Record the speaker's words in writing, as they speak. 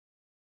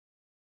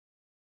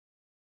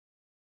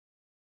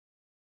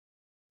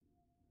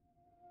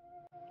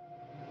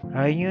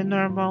Our new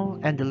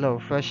normal and hello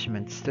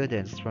freshman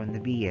students from the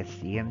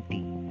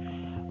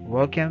BSCMT.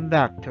 Welcome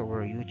back to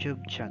our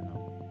YouTube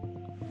channel.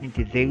 In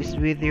today's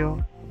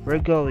video, we're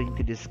going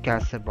to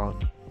discuss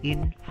about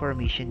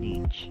information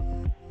age.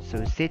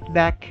 So sit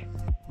back,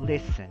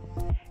 listen,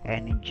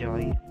 and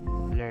enjoy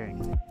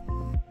learning.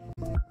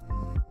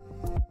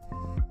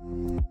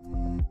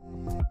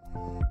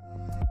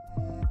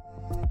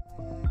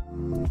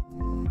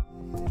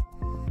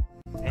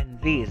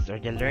 And these are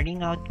the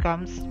learning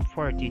outcomes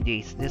for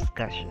today's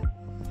discussion.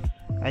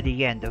 At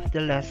the end of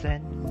the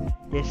lesson,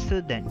 the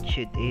student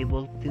should be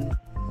able to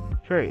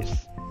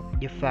first,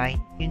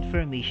 define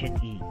information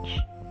age.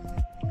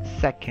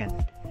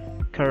 Second,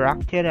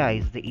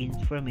 characterize the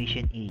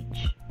information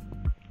age.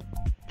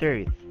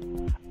 Third,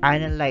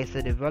 analyze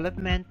the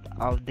development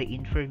of the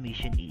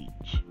information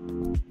age.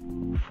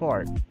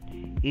 Fourth,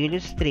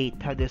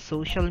 illustrate how the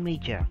social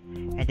media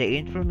and the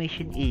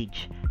information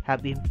age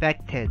have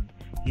impacted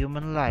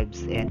human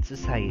lives and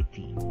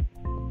society.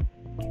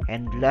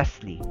 And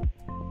lastly,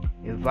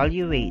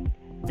 evaluate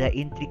the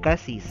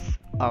intricacies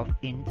of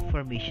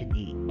information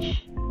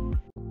age.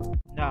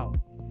 Now,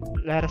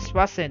 let us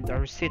fasten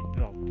our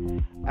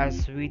seatbelt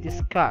as we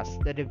discuss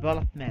the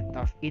development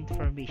of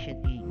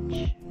information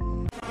age.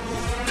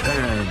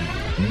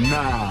 10,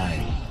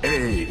 9,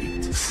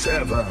 8,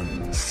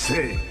 7,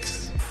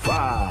 6,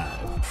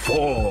 5,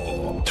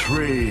 4,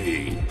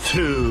 3,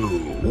 2,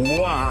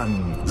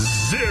 1,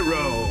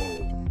 0.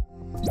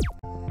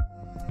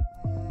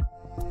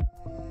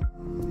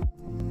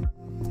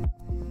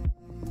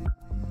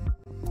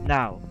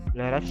 Now,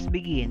 let us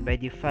begin by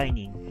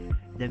defining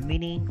the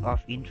meaning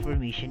of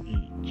information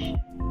age.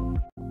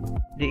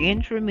 The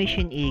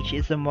information age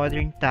is a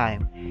modern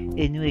time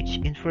in which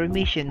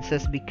information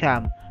has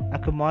become a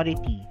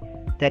commodity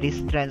that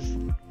is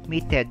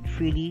transmitted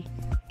freely,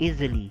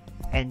 easily,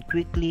 and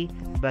quickly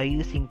by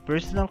using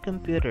personal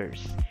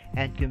computers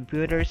and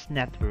computers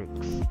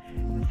networks.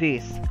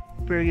 This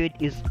period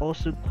is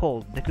also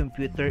called the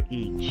computer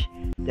age,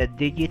 the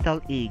digital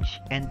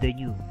age, and the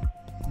new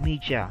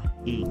media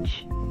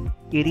age.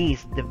 It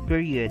is the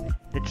period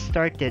that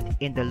started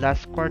in the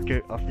last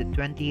quarter of the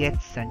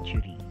 20th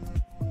century.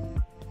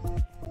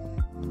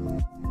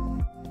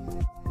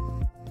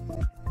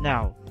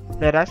 Now,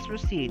 let us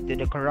proceed to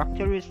the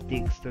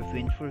characteristics of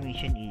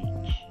information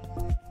age.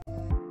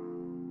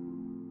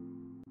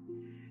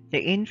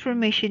 The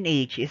information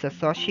age is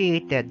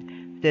associated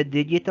with the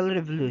digital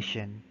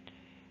revolution.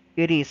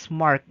 It is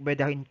marked by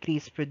the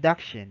increased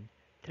production,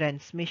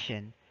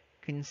 transmission,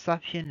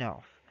 consumption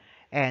of,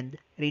 and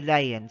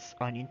reliance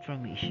on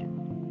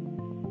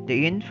information.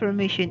 The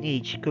information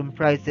age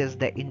comprises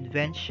the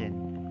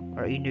invention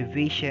or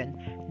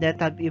innovation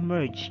that have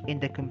emerged in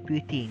the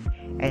computing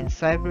and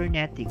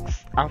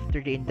cybernetics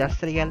after the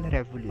Industrial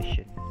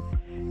Revolution.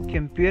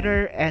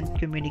 Computer and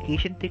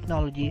communication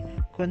technology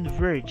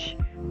converge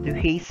to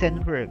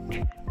hasten work.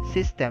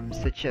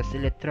 Systems such as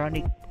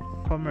electronic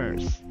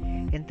commerce,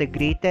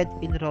 integrated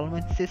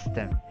enrollment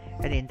system,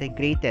 and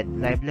integrated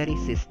library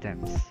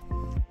systems.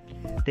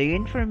 The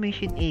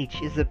information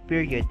age is a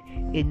period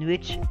in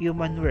which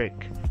human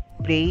work,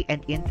 play,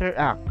 and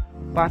interact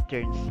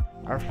patterns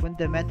are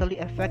fundamentally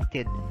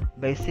affected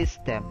by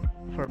systems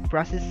for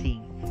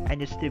processing and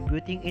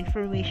distributing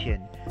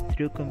information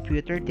through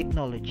computer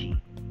technology.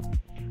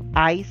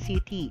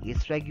 ICT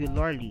is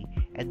regularly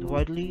and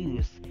widely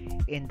used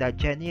in the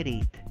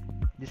generate,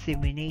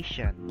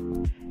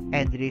 dissemination,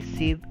 and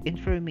receive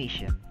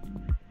information.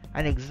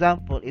 An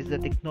example is the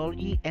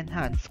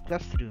technology-enhanced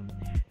classroom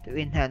to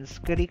enhance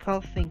critical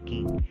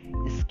thinking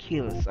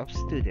skills of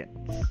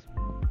students.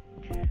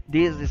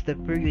 This is the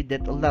period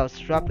that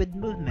allows rapid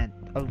movement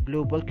of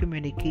global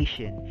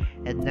communication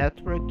and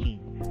networking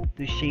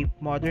to shape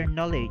modern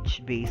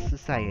knowledge-based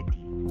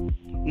society.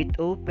 It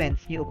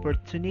opens new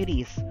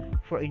opportunities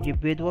for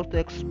individuals to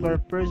explore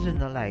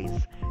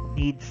personalized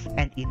needs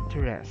and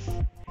interests.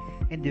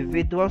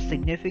 Individual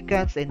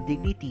significance and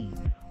dignity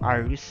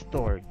are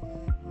restored.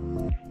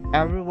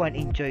 Everyone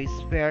enjoys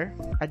fair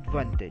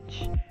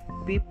advantage.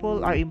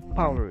 People are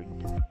empowered.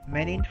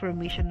 Many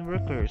information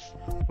workers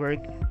work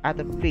at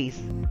a place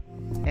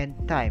and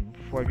time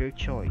for their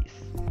choice.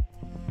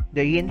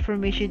 The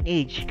information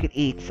age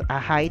creates a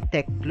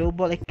high-tech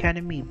global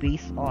economy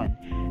based on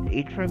the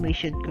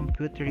information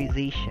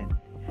computerization.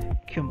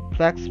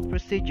 Complex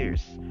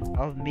procedures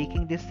of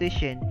making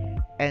decisions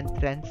and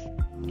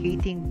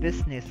transacting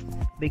business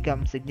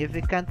become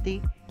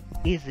significantly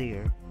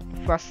easier,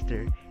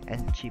 faster,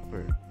 and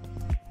cheaper.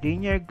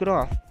 Linear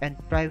growth and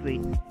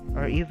private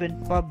or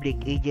even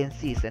public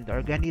agencies and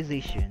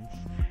organizations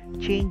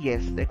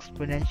changes the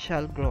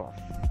exponential growth.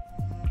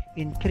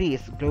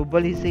 Increased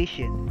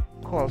globalization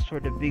calls for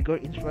the bigger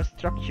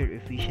infrastructure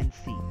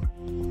efficiency.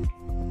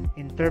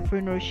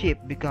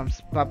 Entrepreneurship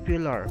becomes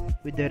popular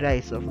with the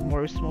rise of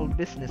more small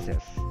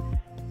businesses.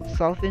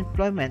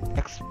 Self-employment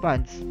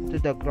expands to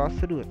the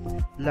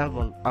grassroots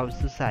level of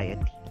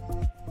society.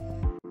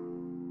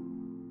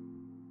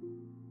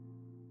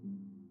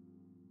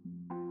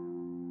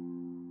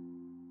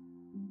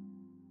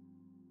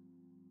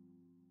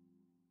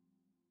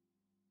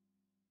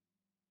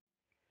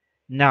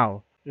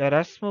 Now, let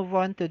us move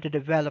on to the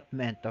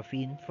development of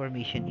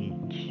information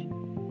age.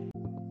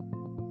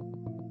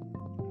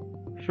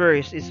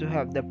 First is we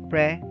have the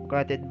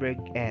pre-Gutenberg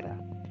era.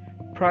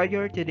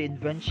 Prior to the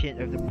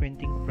invention of the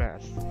printing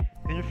press,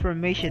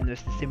 information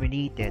was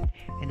disseminated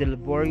in a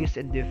laborious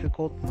and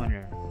difficult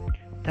manner.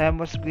 Time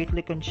was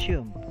greatly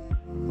consumed.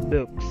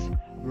 Books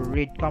were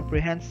read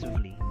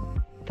comprehensively.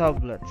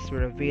 Tablets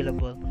were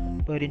available,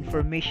 but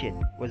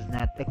information was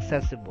not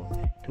accessible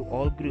to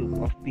all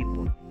group of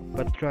people,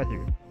 but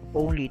rather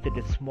only to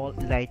the small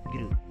elite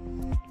group.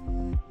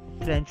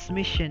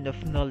 Transmission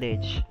of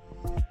knowledge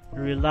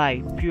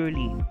rely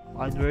purely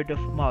on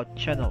word-of-mouth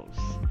channels.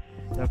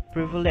 The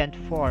prevalent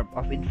form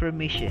of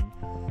information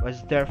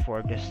was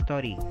therefore the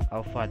study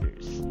of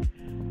others.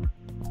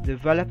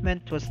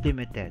 Development was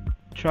limited.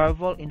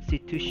 Tribal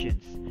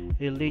institutions,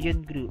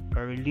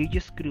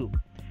 religious group,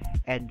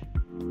 and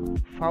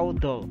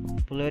feudal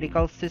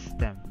political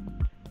system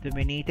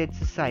dominated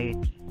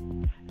society.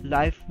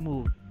 Life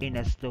moved in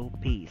a slow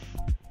pace.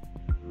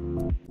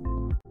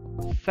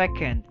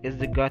 Second is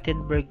the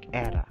Gutenberg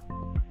era.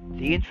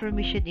 The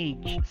information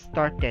age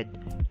started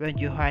when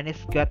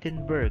Johannes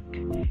Gutenberg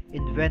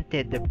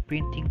invented the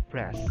printing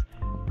press,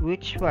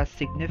 which was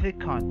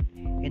significant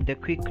in the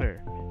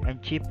quicker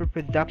and cheaper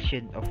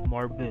production of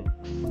more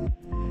books.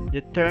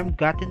 The term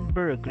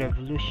Gutenberg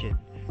Revolution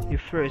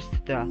refers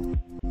to the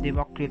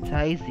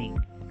democratizing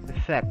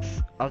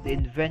effects of the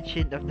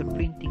invention of the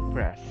printing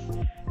press.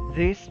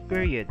 This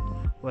period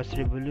was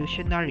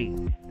revolutionary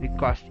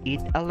because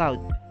it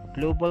allowed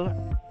global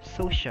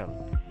social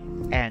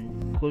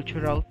and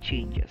cultural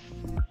changes,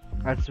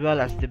 as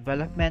well as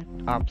development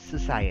of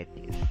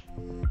societies.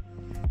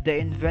 The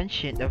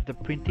invention of the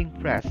printing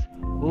press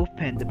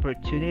opened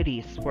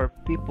opportunities for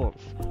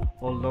peoples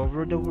all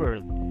over the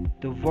world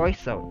to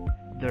voice out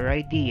their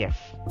ideas,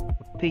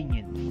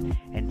 opinions,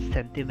 and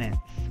sentiments.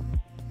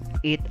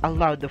 It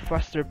allowed the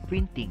faster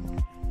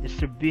printing,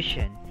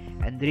 distribution,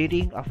 and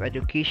reading of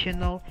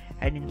educational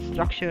and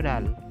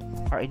instructional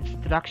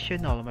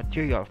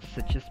materials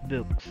such as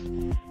books,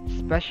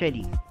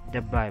 especially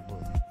the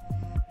Bible.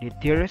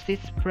 Literacy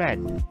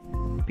spread.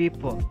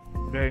 People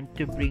learned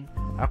to bring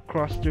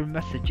across their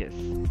messages,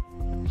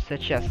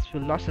 such as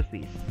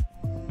philosophies,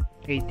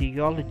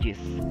 ideologies,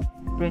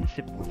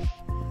 principles,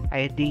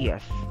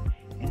 ideas,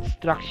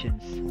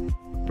 instructions,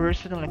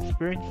 personal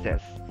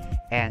experiences,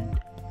 and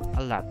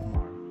a lot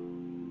more.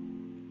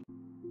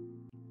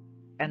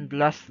 And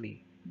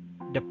lastly,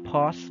 the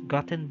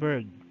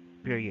post-Gutenberg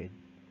period.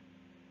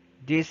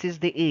 This is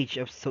the age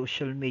of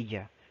social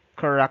media,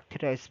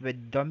 characterized by the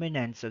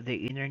dominance of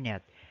the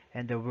internet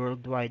and the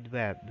World Wide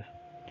Web.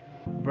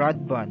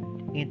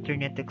 Broadband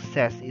internet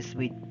access is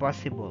made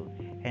possible,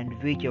 and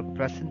video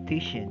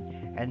presentation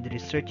and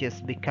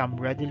researches become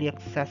readily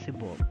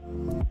accessible.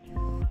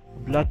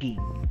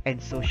 Blogging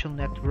and social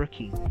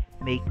networking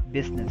make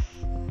business,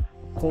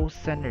 call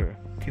center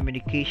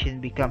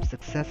communication becomes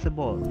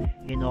accessible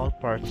in all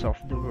parts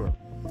of the world.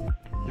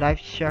 Live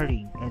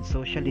sharing and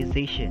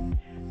socialization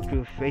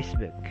through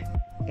Facebook,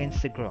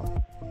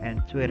 Instagram,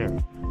 and Twitter,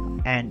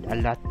 and a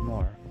lot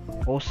more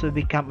also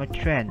become a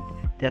trend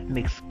that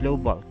makes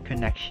global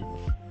connections.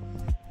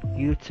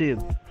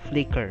 YouTube,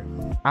 Flickr,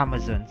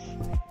 Amazon,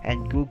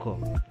 and Google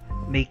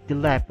make the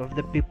life of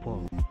the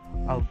people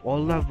of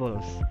all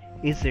levels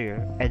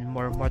easier and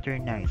more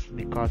modernized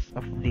because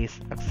of these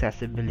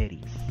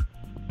accessibilities.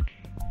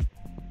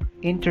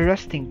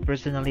 Interesting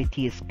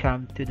personalities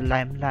come to the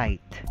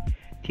limelight.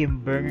 Tim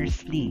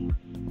Berners-Lee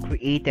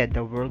created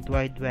the World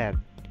Wide Web.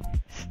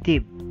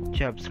 Steve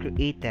Jobs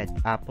created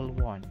Apple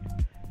I,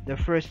 the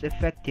first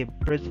effective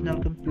personal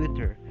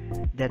computer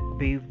that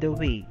paved the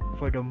way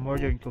for the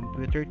modern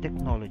computer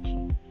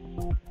technology.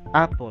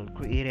 Apple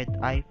created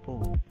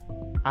iPhone,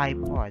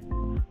 iPod,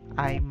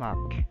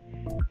 iMac,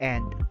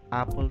 and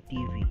Apple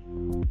TV.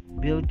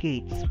 Bill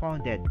Gates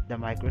founded the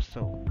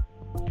Microsoft,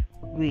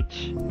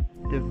 which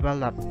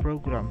developed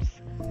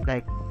programs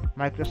like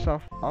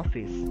Microsoft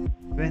Office,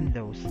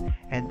 Windows,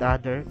 and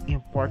other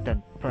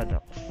important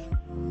products.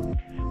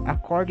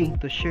 According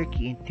to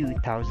Shirky in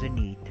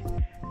 2008,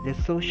 the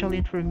social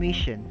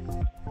information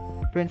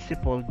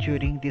principle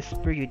during this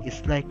period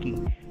is likely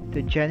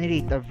to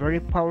generate a very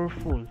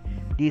powerful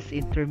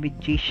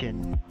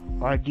disintermediation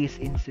or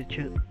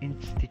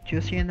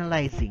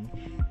disinstitutionalizing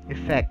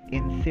effect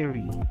in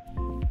theory.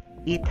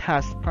 It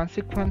has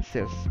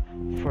consequences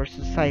for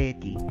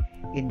society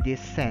in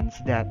this sense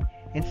that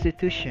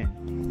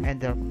institution and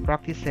the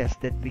practices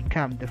that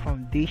become the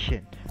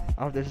foundation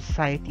of the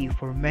society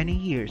for many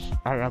years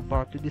are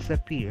about to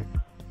disappear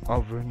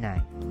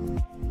overnight.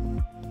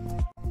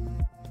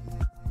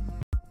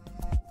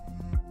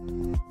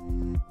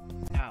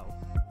 Now,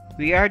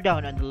 we are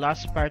down on the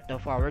last part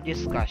of our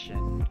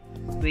discussion,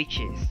 which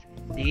is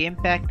the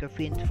impact of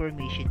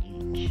information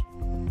age.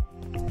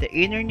 The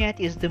internet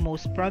is the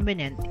most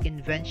prominent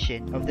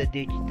invention of the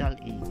digital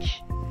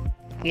age.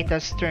 It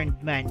has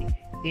turned man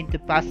into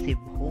passive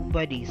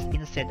homebodies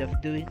instead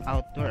of doing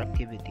outdoor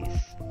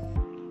activities.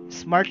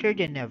 Smarter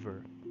than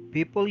ever,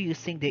 people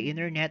using the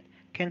internet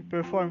can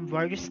perform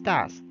various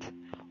tasks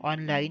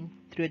online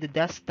through the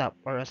desktop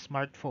or a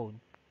smartphone,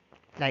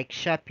 like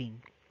shopping,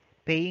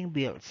 paying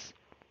bills,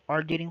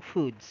 ordering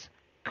foods,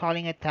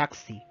 calling a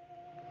taxi,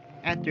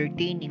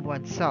 entertaining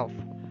oneself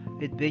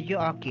with video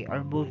okay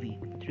or movie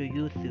through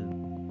YouTube,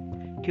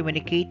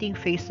 communicating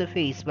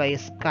face-to-face via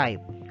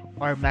Skype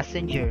or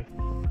Messenger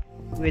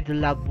with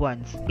loved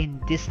ones in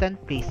distant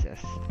places,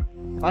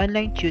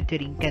 online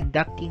tutoring,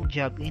 conducting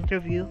job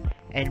interview,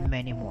 and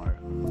many more.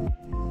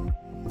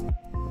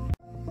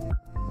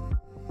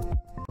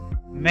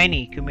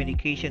 Many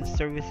communication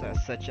services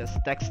such as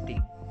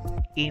texting,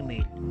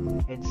 email,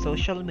 and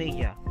social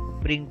media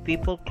bring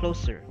people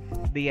closer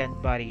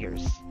beyond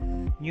barriers.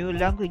 New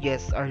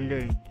languages are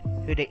learned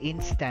through the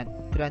instant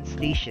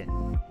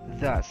translation.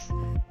 Thus,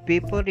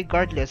 people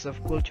regardless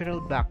of cultural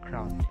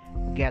background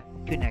get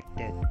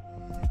connected.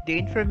 The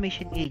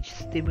information age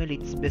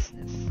stimulates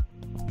business.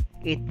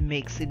 It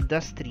makes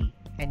industry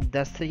and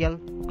industrial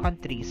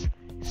countries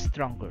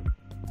stronger.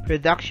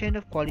 Production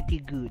of quality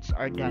goods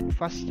are done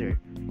faster,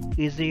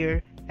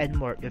 easier, and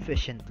more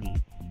efficiently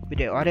with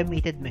the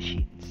automated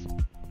machines.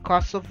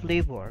 Cost of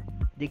labor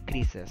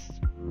decreases.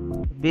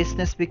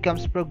 Business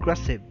becomes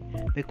progressive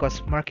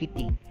because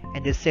marketing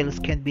and the sales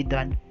can be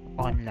done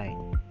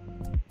online.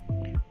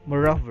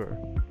 Moreover,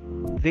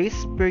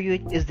 this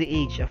period is the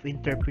age of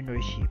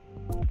entrepreneurship.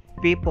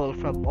 People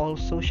from all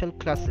social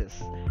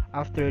classes,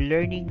 after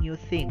learning new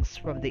things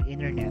from the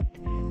internet,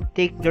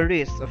 take the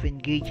risk of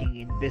engaging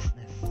in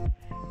business,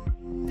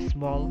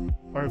 small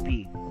or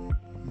big.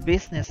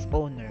 Business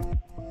owner,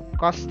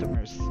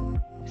 customers,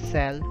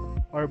 sell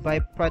or buy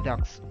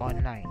products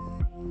online.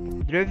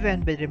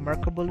 Driven by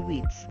remarkable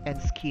wits and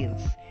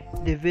skills,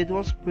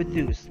 individuals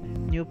produce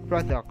new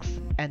products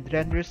and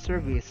render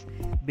service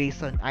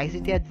based on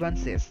ICT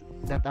advances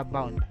that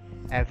abound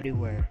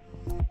everywhere.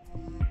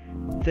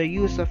 The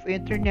use of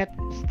internet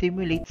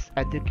stimulates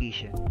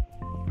education.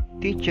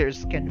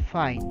 Teachers can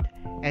find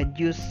and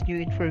use new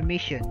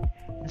information,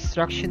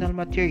 instructional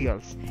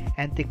materials,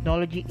 and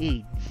technology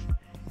aids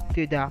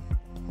to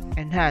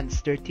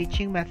enhance their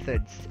teaching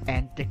methods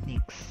and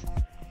techniques.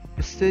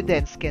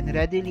 Students can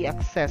readily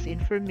access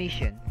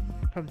information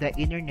from the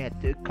internet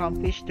to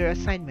accomplish their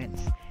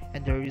assignments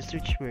and their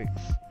research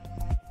works.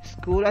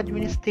 School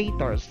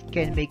administrators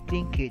can make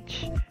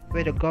linkage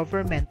with the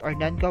government or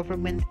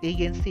non-government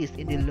agencies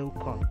in the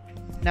local,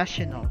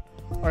 national,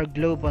 or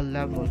global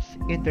levels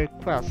in their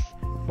quest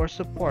for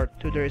support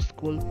to their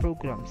school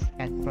programs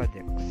and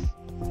projects.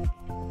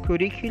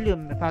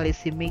 Curriculum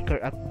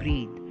policymakers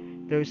upgrade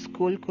their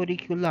school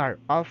curricular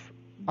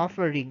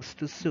offerings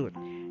to suit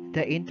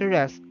the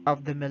interests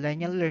of the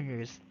millennial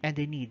learners and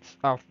the needs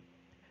of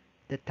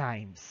the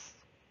times.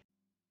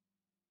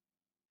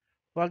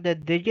 While the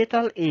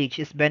digital age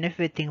is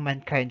benefiting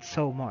mankind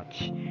so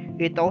much,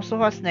 it also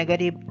has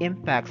negative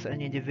impacts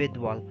on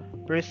individual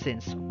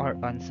persons or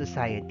on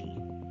society.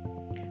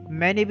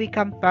 Many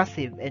become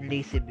passive and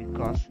lazy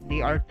because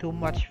they are too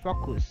much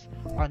focused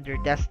on their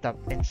desktop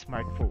and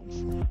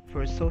smartphones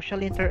for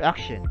social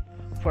interaction,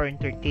 for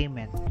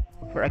entertainment,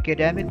 for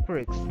academic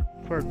works,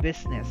 for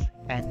business,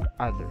 and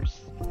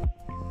others.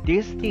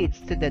 This leads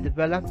to the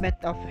development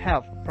of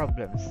health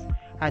problems,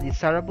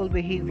 undesirable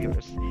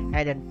behaviors,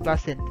 and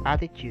unpleasant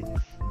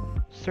attitudes.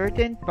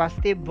 Certain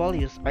positive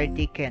values are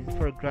taken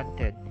for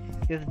granted,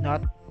 if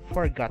not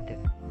forgotten.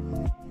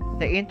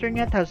 The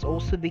internet has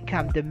also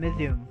become the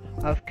medium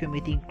of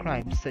committing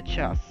crimes such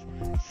as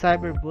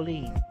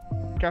cyberbullying,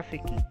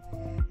 trafficking,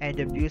 and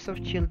abuse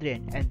of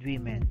children and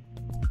women,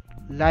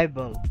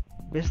 libel,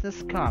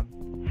 business scam,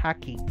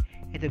 hacking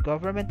into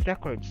government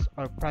records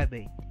or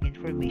private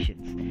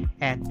information,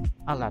 and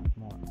a lot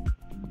more.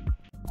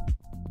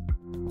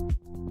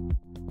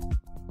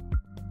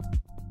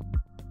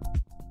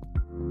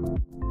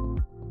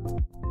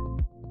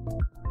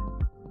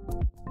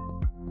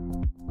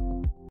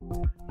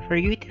 For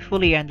you to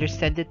fully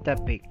understand the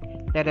topic,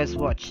 let us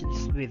watch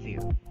this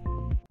video.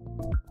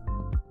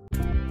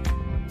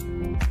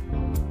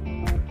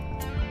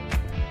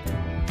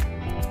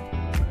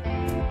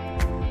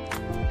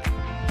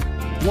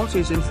 What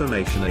is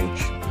information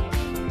age?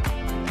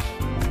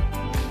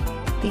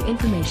 The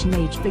information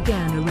age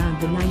began around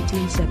the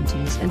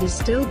 1970s and is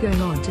still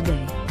going on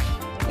today.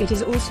 It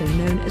is also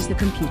known as the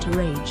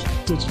computer age,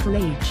 digital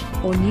age,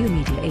 or new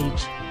media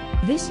age.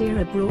 This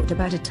era brought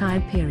about a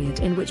time period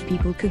in which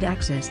people could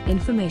access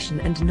information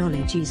and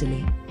knowledge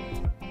easily.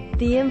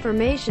 The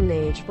information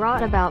age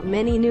brought about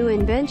many new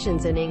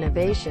inventions and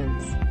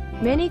innovations.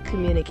 Many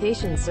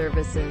communication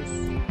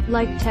services,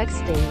 like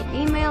texting,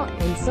 email,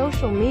 and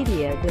social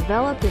media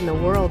developed in the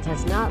world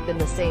has not been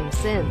the same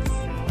since.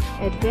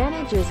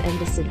 Advantages and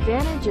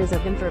disadvantages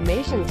of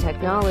information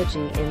technology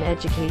in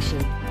education.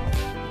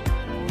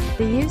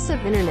 The use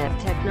of internet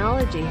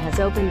technology has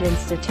opened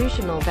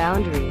institutional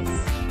boundaries.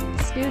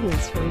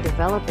 Students from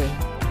developing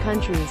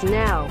countries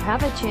now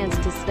have a chance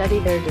to study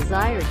their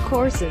desired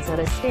courses at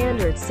a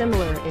standard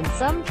similar in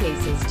some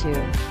cases to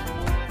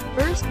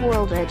First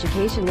world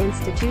education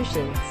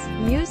institutions.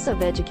 Use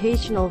of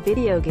educational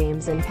video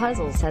games and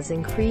puzzles has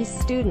increased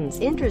students'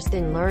 interest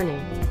in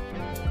learning.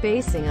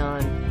 Basing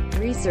on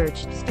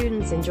research,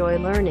 students enjoy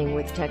learning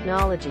with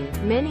technology.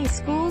 Many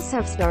schools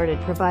have started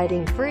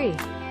providing free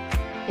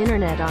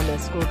internet on the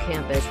school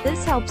campus.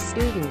 This helps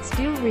students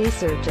do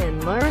research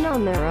and learn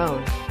on their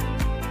own.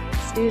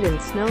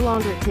 Students no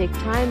longer take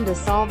time to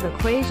solve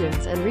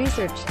equations and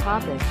research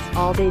topics.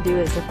 All they do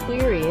is a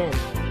query in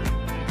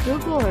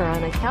Google or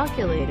on a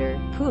calculator,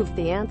 poof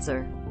the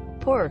answer.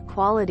 Poor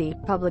quality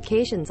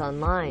publications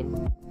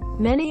online.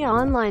 Many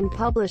online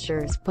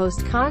publishers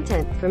post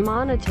content for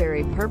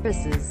monetary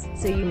purposes,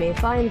 so you may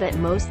find that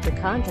most of the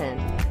content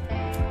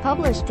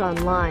published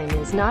online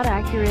is not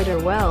accurate or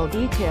well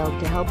detailed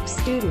to help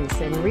students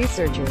and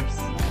researchers.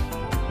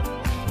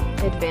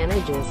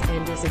 Advantages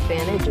and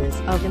disadvantages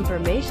of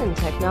information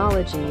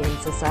technology in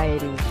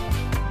society.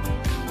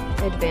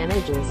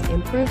 Advantages: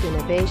 improved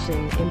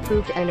innovation,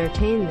 improved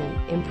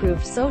entertainment,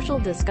 improved social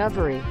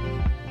discovery,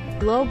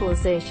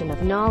 globalization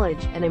of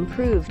knowledge, and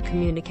improved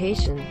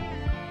communication.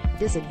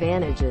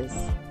 Disadvantages: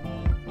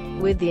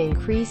 with the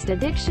increased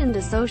addiction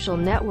to social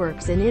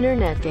networks and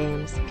internet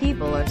games,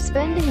 people are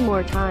spending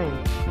more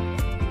time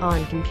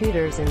on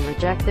computers and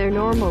reject their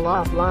normal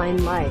offline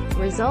life,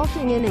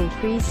 resulting in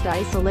increased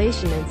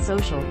isolation and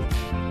social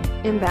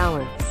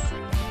imbalance.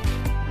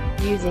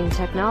 Using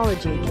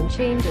technology can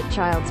change a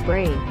child's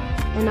brain.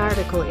 An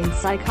article in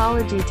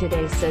Psychology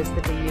Today says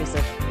that the use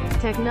of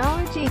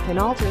technology can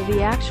alter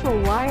the actual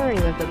wiring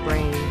of the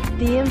brain.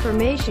 The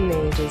information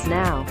age is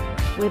now.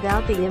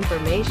 Without the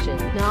information,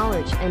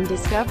 knowledge, and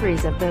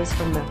discoveries of those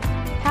from the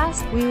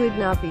past, we would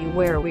not be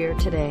where we are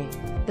today.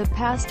 The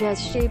past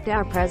has shaped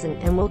our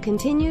present and will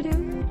continue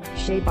to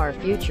shape our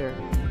future.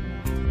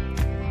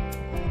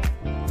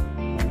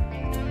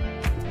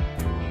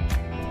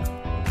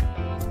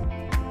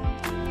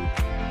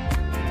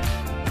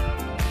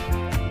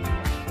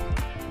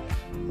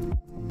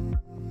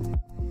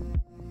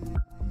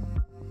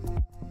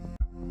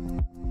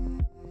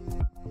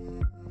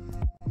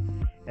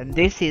 And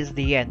this is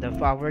the end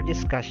of our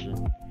discussion,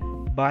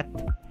 but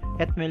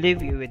let me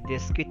leave you with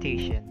this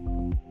quotation.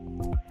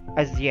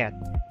 As yet,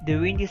 the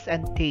wind is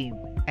untamed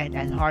and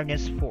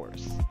unharnessed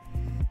force,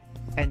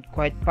 and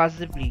quite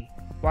possibly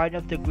one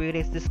of the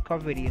greatest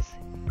discoveries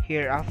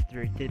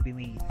hereafter to be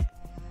made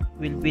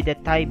will be the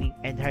timing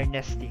and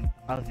harnessing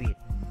of it.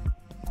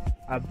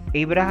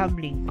 Abraham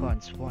Lincoln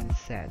once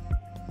said.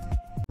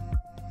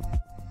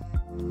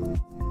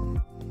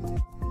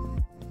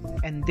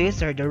 And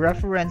these are the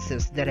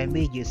references that I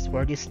made use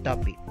for this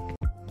topic.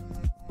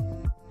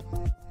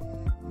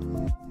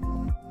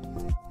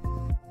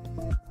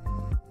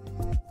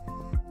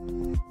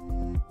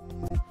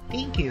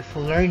 Thank you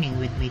for learning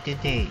with me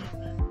today,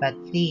 but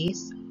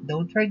please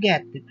don't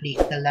forget to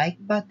click the like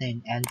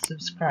button and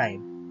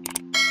subscribe.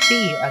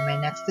 See you on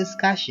my next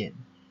discussion.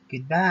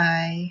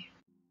 Goodbye!